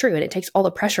because it's true and it takes all the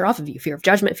pressure off of you. Fear of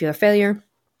judgment, fear of failure.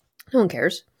 No one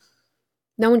cares.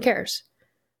 No one cares.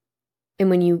 And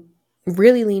when you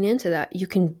really lean into that, you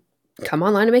can come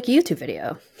online and make a YouTube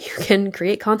video. You can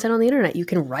create content on the internet. You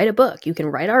can write a book. You can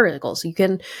write articles. You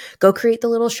can go create the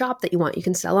little shop that you want. You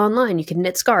can sell online. You can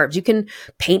knit scarves. You can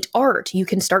paint art. You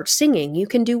can start singing. You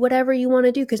can do whatever you want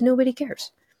to do because nobody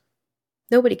cares.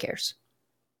 Nobody cares.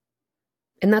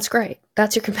 And that's great.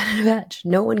 That's your competitive edge.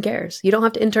 No one cares. You don't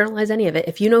have to internalize any of it.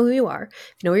 If you know who you are,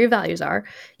 if you know where your values are,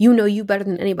 you know you better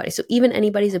than anybody. So even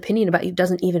anybody's opinion about you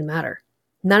doesn't even matter.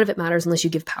 None of it matters unless you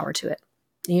give power to it.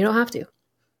 And you don't have to.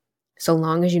 So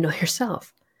long as you know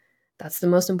yourself. That's the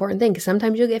most important thing, because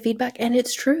sometimes you'll get feedback and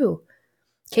it's true.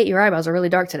 Kate, your eyebrows are really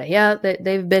dark today. Yeah,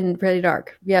 they've been pretty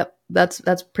dark. Yep, that's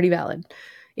pretty valid.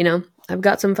 You know, I've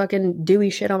got some fucking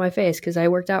dewy shit on my face because I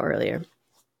worked out earlier.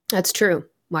 That's true.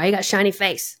 Why you got shiny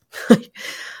face?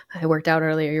 I worked out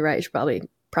earlier. You're right. You should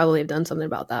probably have done something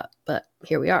about that. But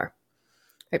here we are.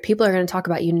 Right? People are going to talk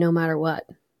about you no matter what.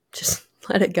 Just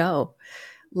let it go.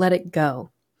 Let it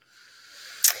go.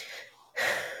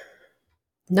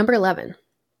 Number 11.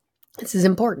 This is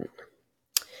important.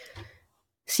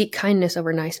 Seek kindness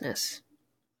over niceness.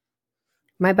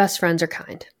 My best friends are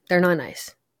kind. They're not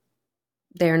nice.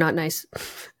 They are not nice,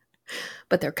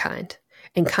 but they're kind.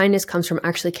 And kindness comes from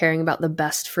actually caring about the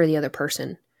best for the other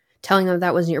person. Telling them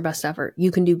that wasn't your best effort. You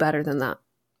can do better than that.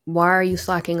 Why are you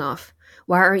slacking off?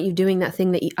 Why aren't you doing that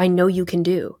thing that I know you can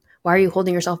do? Why are you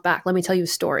holding yourself back? Let me tell you a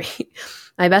story.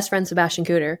 My best friend, Sebastian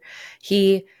Cooter,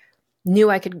 he knew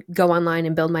I could go online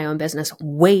and build my own business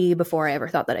way before I ever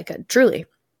thought that I could. Truly.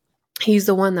 He's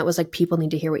the one that was like, people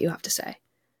need to hear what you have to say.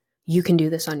 You can do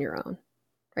this on your own,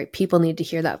 right? People need to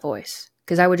hear that voice.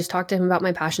 Because I would just talk to him about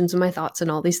my passions and my thoughts and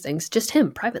all these things, just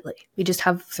him privately. We just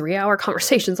have 3-hour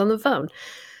conversations on the phone.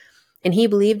 And he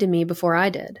believed in me before I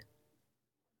did.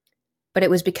 But it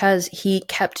was because he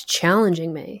kept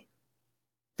challenging me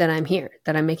that I'm here,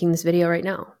 that I'm making this video right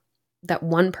now. That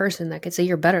one person that could say,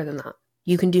 you're better than that.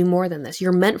 You can do more than this.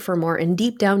 You're meant for more. And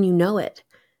deep down, you know it.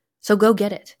 So go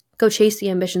get it. Go chase the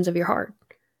ambitions of your heart.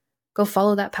 Go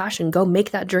follow that passion. Go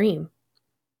make that dream.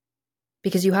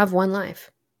 Because you have one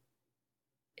life.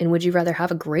 And would you rather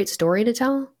have a great story to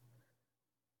tell?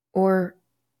 Or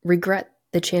regret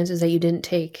the chances that you didn't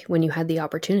take when you had the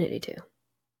opportunity to?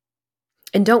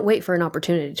 And don't wait for an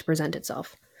opportunity to present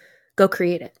itself. Go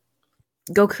create it.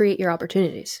 Go create your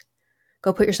opportunities.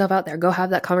 Go put yourself out there. Go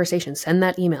have that conversation. Send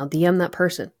that email. DM that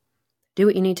person. Do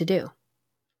what you need to do.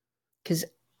 Because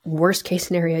worst case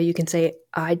scenario, you can say,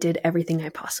 I did everything I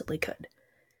possibly could.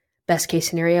 Best case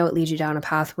scenario, it leads you down a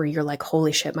path where you're like,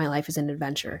 holy shit, my life is an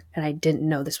adventure. And I didn't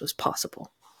know this was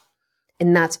possible.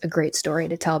 And that's a great story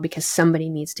to tell because somebody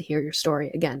needs to hear your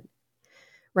story. Again,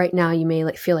 right now you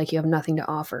may feel like you have nothing to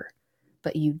offer,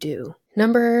 but you do.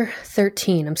 Number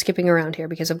 13, I'm skipping around here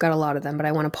because I've got a lot of them, but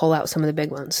I want to pull out some of the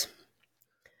big ones.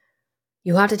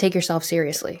 You have to take yourself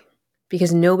seriously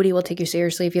because nobody will take you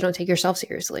seriously if you don't take yourself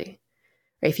seriously.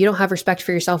 If you don't have respect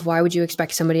for yourself, why would you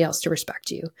expect somebody else to respect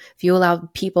you? If you allow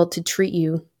people to treat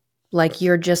you like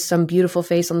you're just some beautiful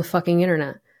face on the fucking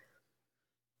internet,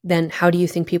 then how do you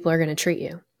think people are going to treat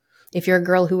you? If you're a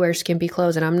girl who wears skimpy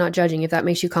clothes, and I'm not judging, if that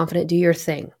makes you confident, do your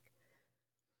thing.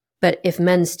 But if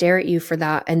men stare at you for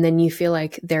that and then you feel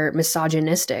like they're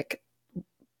misogynistic,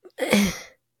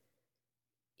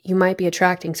 you might be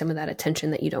attracting some of that attention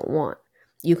that you don't want.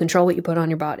 You control what you put on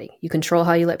your body. You control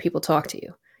how you let people talk to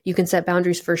you. You can set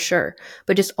boundaries for sure,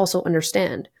 but just also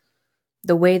understand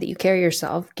the way that you carry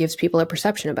yourself gives people a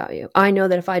perception about you. I know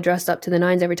that if I dressed up to the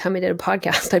nines every time I did a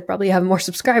podcast, I'd probably have more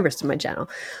subscribers to my channel.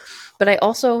 But I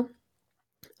also,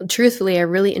 truthfully, I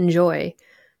really enjoy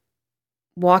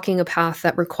walking a path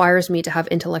that requires me to have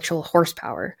intellectual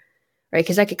horsepower, right?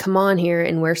 Because I could come on here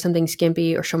and wear something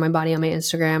skimpy or show my body on my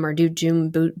Instagram or do gym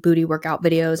booty workout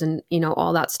videos and,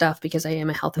 all that stuff because I am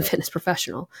a health and fitness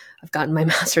professional. I've gotten my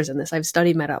master's in this. I've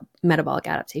studied metabolic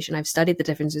adaptation. I've studied the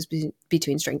differences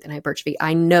between strength and hypertrophy.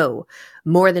 I know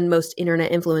more than most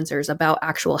internet influencers about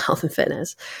actual health and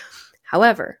fitness.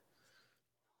 However,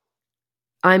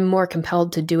 I'm more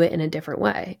compelled to do it in a different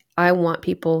way. I want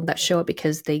people that show up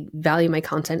because they value my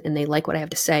content and they like what I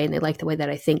have to say and they like the way that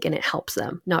I think and it helps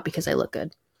them, not because I look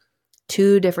good.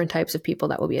 2 different types of people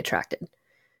that will be attracted,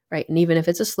 right? And even if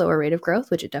it's a slower rate of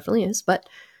growth, which it definitely is, but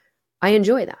I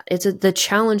enjoy that. It's the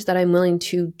challenge that I'm willing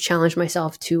to challenge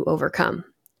myself to overcome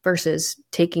versus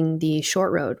taking the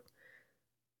short road.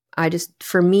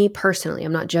 For me personally,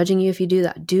 I'm not judging you if you do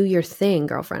that. Do your thing,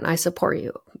 girlfriend. I support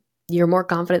you. You're more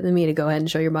confident than me to go ahead and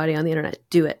show your body on the internet.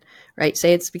 Do it, right?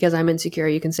 Say it's because I'm insecure.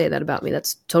 You can say that about me.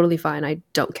 That's totally fine. I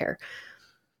don't care.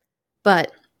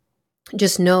 But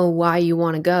just know why you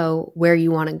want to go, where you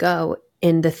want to go,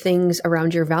 and the things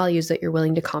around your values that you're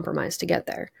willing to compromise to get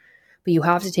there. But you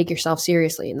have to take yourself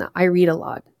seriously in that. I read a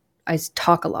lot. I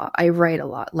talk a lot. I write a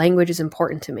lot. Language is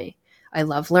important to me. I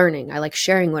love learning. I like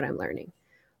sharing what I'm learning.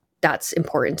 That's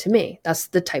important to me. That's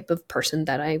the type of person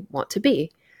that I want to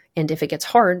be. And if it gets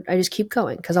hard, I just keep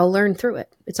going because I'll learn through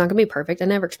it. It's not going to be perfect. I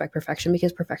never expect perfection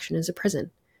because perfection is a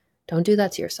prison. Don't do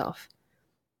that to yourself.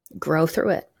 Grow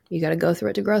through it. You got to go through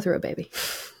it to grow through it, baby.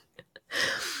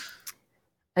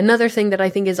 Another thing that I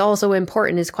think is also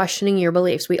important is questioning your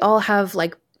beliefs. We all have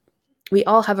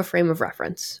a frame of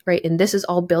reference, right? And this is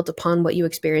all built upon what you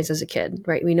experienced as a kid,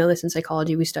 right? We know this in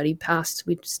psychology. We study past.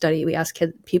 We ask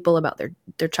people about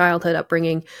their childhood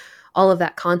upbringing. All of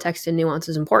that context and nuance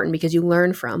is important because you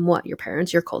learn from what? Your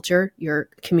parents, your culture, your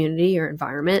community, your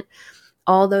environment.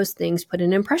 All those things put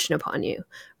an impression upon you.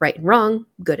 Right and wrong,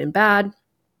 good and bad,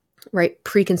 right?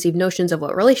 Preconceived notions of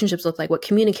what relationships look like, what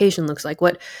communication looks like,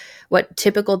 what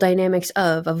typical dynamics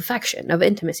of affection, of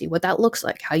intimacy, what that looks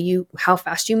like, how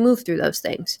fast you move through those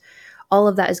things. All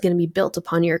of that is going to be built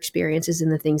upon your experiences and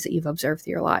the things that you've observed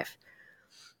through your life.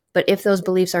 But if those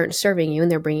beliefs aren't serving you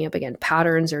and they're bringing up, again,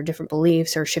 patterns or different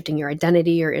beliefs or shifting your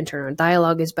identity, your internal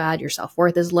dialogue is bad, your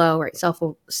self-worth is low, right?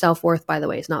 Self-worth, by the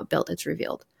way, is not built, it's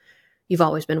revealed. You've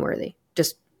always been worthy.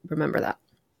 Just remember that.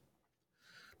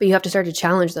 But you have to start to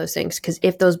challenge those things because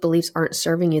if those beliefs aren't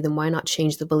serving you, then why not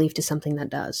change the belief to something that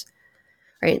does,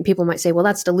 right? And people might say, well,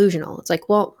 that's delusional. It's like,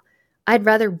 well, I'd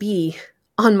rather be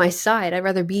on my side. I'd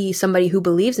rather be somebody who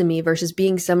believes in me versus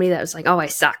being somebody that was like, oh, I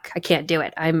suck. I can't do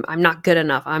it. I'm not good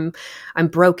enough. I'm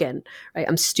broken, right?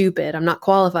 I'm stupid. I'm not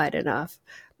qualified enough.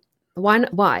 Why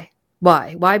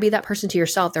be that person to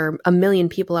yourself? There are a million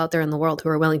people out there in the world who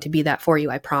are willing to be that for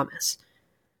you. I promise.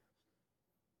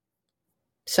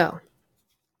 So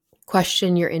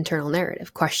question your internal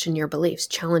narrative, question your beliefs,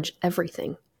 challenge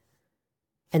everything.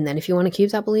 And then if you want to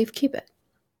keep that belief, keep it.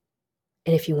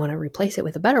 And if you want to replace it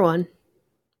with a better one,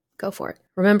 go for it.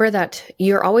 Remember that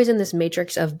you're always in this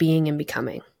matrix of being and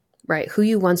becoming, right? Who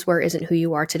you once were isn't who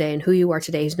you are today, and who you are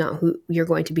today is not who you're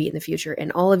going to be in the future.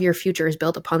 And all of your future is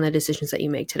built upon the decisions that you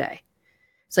make today.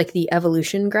 It's like the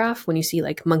evolution graph when you see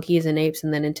like monkeys and apes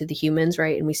and then into the humans,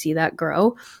 right? And we see that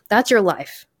grow. That's your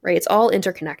life, right? It's all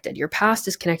interconnected. Your past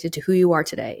is connected to who you are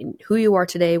today, and who you are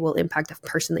today will impact the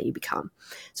person that you become.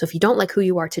 So if you don't like who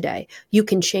you are today, you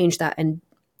can change that and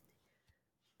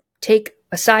take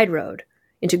a side road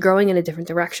into growing in a different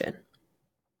direction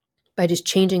by just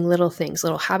changing little things,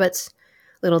 little habits,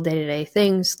 little day-to-day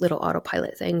things, little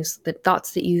autopilot things, the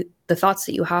thoughts that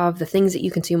you have, the things that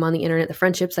you consume on the internet, the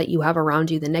friendships that you have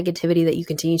around you, the negativity that you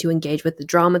continue to engage with, the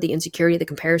drama, the insecurity, the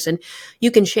comparison.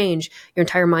 You can change your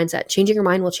entire mindset. Changing your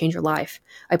mind will change your life.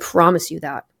 I promise you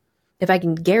that. If I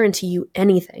can guarantee you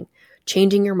anything,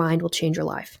 changing your mind will change your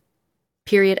life.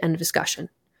 Period. End of discussion.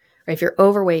 Right? If you're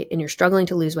overweight and you're struggling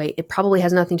to lose weight, it probably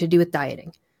has nothing to do with dieting.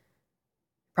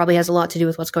 It probably has a lot to do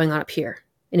with what's going on up here.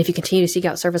 And if you continue to seek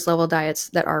out surface level diets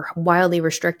that are wildly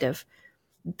restrictive,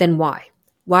 then why?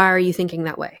 Why are you thinking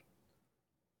that way?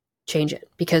 Change it.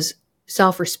 Because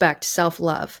self-respect,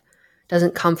 self-love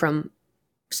doesn't come from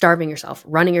starving yourself,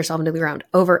 running yourself into the ground,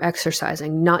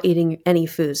 over-exercising, not eating any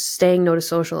foods, saying no to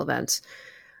social events,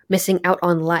 missing out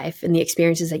on life and the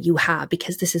experiences that you have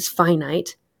because this is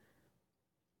finite.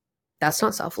 That's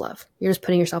not self-love. You're just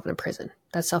putting yourself in a prison.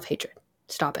 That's self-hatred.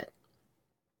 Stop it.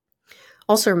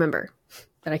 Also remember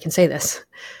that I can say this.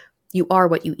 You are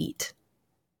what you eat.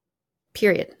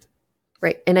 Period.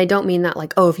 Right? And I don't mean that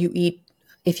like, oh, if you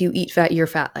eat fat, you're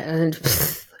fat. And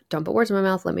don't put words in my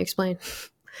mouth. Let me explain.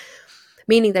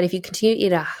 Meaning that if you continue to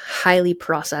eat a highly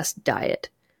processed diet,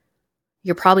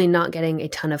 you're probably not getting a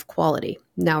ton of quality.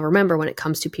 Now, remember, when it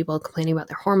comes to people complaining about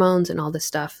their hormones and all this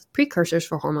stuff, precursors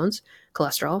for hormones,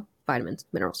 cholesterol, vitamins,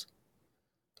 minerals.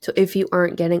 So if you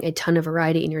aren't getting a ton of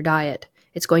variety in your diet,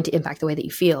 it's going to impact the way that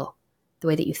you feel, the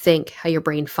way that you think, how your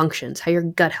brain functions, how your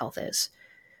gut health is.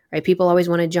 Right? People always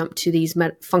want to jump to these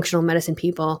functional medicine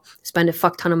people, spend a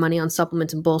fuck ton of money on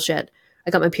supplements and bullshit.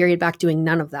 I got my period back doing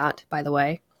none of that, by the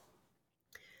way.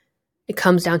 It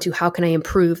comes down to how can I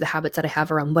improve the habits that I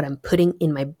have around what I'm putting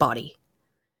in my body?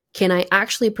 Can I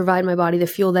actually provide my body the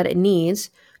fuel that it needs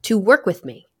to work with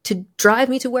me, to drive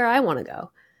me to where I want to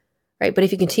go? Right? But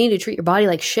if you continue to treat your body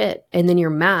like shit and then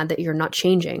you're mad that you're not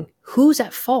changing, who's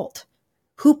at fault?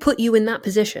 Who put you in that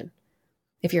position?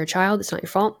 If you're a child, it's not your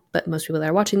fault, but most people that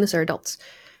are watching this are adults.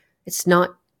 It's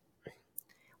not.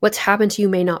 What's happened to you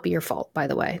may not be your fault, by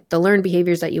the way. The learned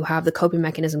behaviors that you have, the coping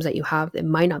mechanisms that you have, it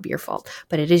might not be your fault,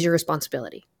 but it is your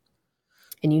responsibility.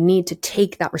 And you need to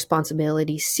take that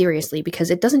responsibility seriously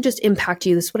because it doesn't just impact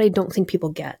you. This is what I don't think people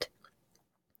get.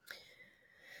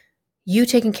 You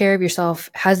taking care of yourself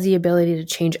has the ability to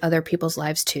change other people's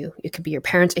lives too. It could be your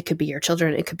parents, it could be your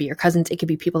children, it could be your cousins, it could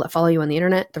be people that follow you on the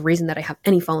internet. The reason that I have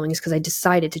any following is because I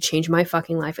decided to change my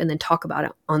fucking life and then talk about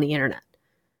it on the internet.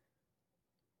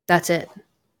 That's it.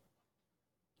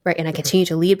 Right? And I continue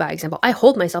to lead by example. I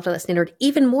hold myself to that standard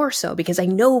even more so because I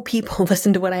know people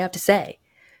listen to what I have to say.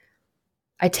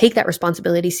 I take that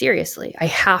responsibility seriously. I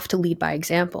have to lead by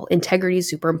example. Integrity is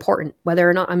super important. Whether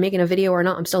or not I'm making a video or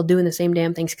not, I'm still doing the same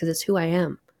damn things because it's who I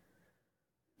am.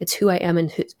 It's who I am,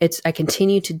 and I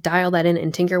continue to dial that in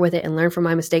and tinker with it and learn from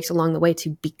my mistakes along the way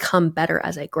to become better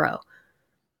as I grow.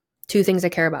 Two things I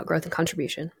care about: growth and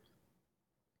contribution.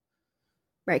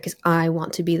 Right? Because I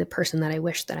want to be the person that I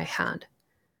wish that I had.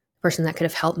 The person that could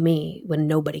have helped me when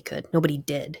nobody could. Nobody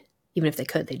did. Even if they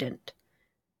could, they didn't.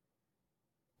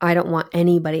 I don't want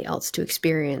anybody else to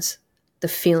experience the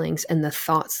feelings and the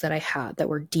thoughts that I had that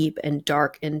were deep and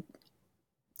dark and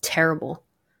terrible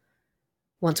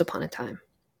once upon a time.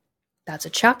 That's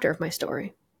a chapter of my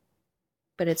story,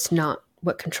 but it's not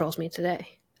what controls me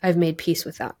today. I've made peace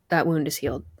with that. That wound is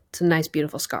healed. It's a nice,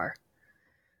 beautiful scar.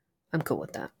 I'm cool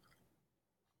with that.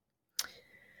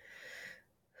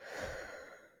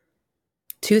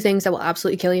 Two things that will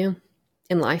absolutely kill you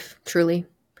in life, truly: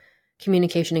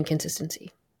 communication and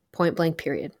consistency. Point blank,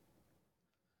 period.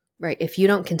 Right? If you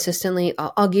don't consistently,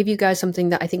 I'll give you guys something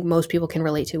that I think most people can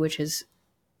relate to, which is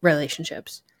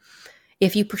relationships.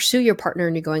 If you pursue your partner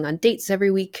and you're going on dates every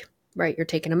week, right? You're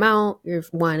taking them out, you're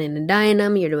whining and dining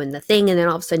them, you're doing the thing, and then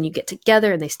all of a sudden you get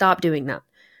together and they stop doing that.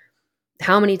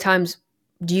 How many times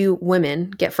do you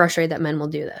women get frustrated that men will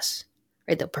do this?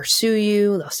 Right? They'll pursue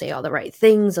you, they'll say all the right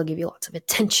things, they'll give you lots of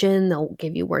attention, they'll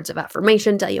give you words of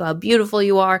affirmation, tell you how beautiful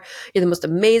you are, you're the most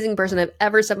amazing person I've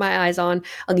ever set my eyes on,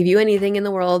 I'll give you anything in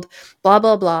the world, blah,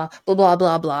 blah, blah, blah, blah,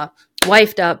 blah, blah.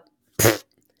 Wifed up,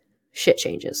 shit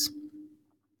changes.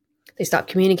 They stop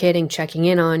communicating, checking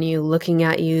in on you, looking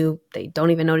at you. They don't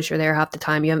even notice you're there half the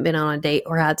time. You haven't been on a date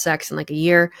or had sex in like a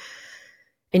year.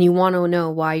 And you want to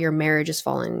know why your marriage is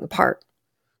falling apart,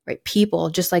 right? People,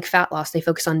 just like fat loss, they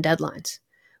focus on deadlines.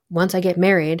 Once I get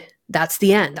married, that's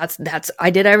the end. That's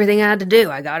I did everything I had to do.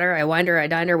 I got her, I wined her, I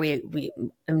dined her. We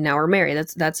and now we're married.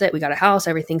 That's it. We got a house.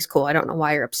 Everything's cool. I don't know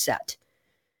why you're upset.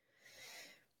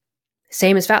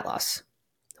 Same as fat loss.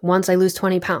 Once I lose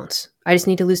 20 pounds, I just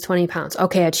need to lose 20 pounds.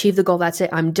 Okay, I achieved the goal. That's it.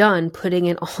 I'm done putting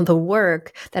in all the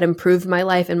work that improved my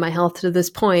life and my health to this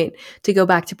point to go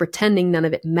back to pretending none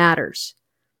of it matters.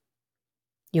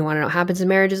 You want to know what happens in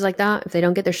marriages like that? If they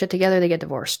don't get their shit together, they get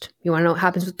divorced. You want to know what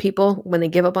happens with people when they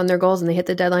give up on their goals and they hit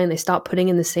the deadline, they stop putting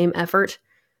in the same effort,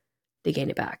 they gain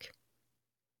it back.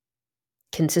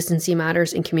 Consistency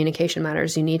matters and communication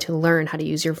matters. You need to learn how to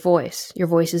use your voice. Your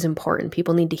voice is important.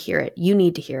 People need to hear it. You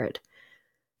need to hear it.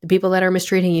 The people that are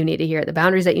mistreating you need to hear it. The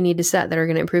boundaries that you need to set that are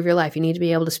going to improve your life, you need to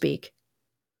be able to speak.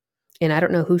 And I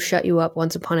don't know who shut you up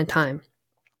once upon a time,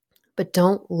 but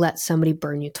don't let somebody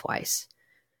burn you twice.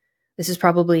 This is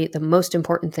probably the most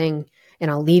important thing, and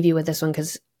I'll leave you with this one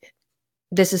because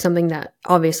this is something that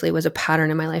obviously was a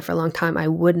pattern in my life for a long time. I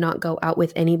would not go out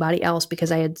with anybody else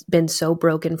because I had been so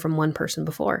broken from one person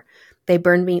before. They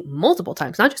burned me multiple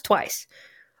times, not just twice.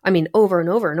 I mean, over and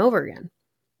over and over again.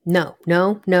 No,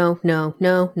 no, no, no,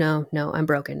 no, no, no, I'm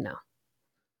broken, no.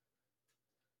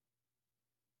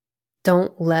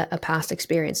 Don't let a past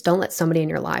experience, don't let somebody in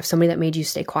your life, somebody that made you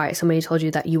stay quiet, somebody told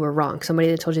you that you were wrong, somebody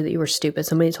that told you that you were stupid,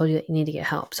 somebody that told you that you need to get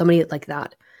help, somebody like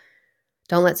that.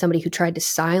 Don't let somebody who tried to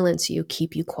silence you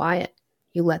keep you quiet.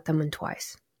 You let them win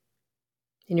twice.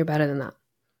 And you're better than that.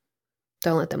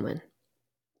 Don't let them win.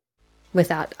 With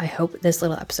that, I hope this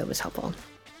little episode was helpful.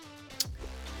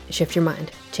 Shift your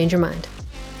mind, change your mind,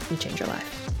 and change your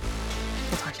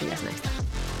life. I'll talk to you guys next time.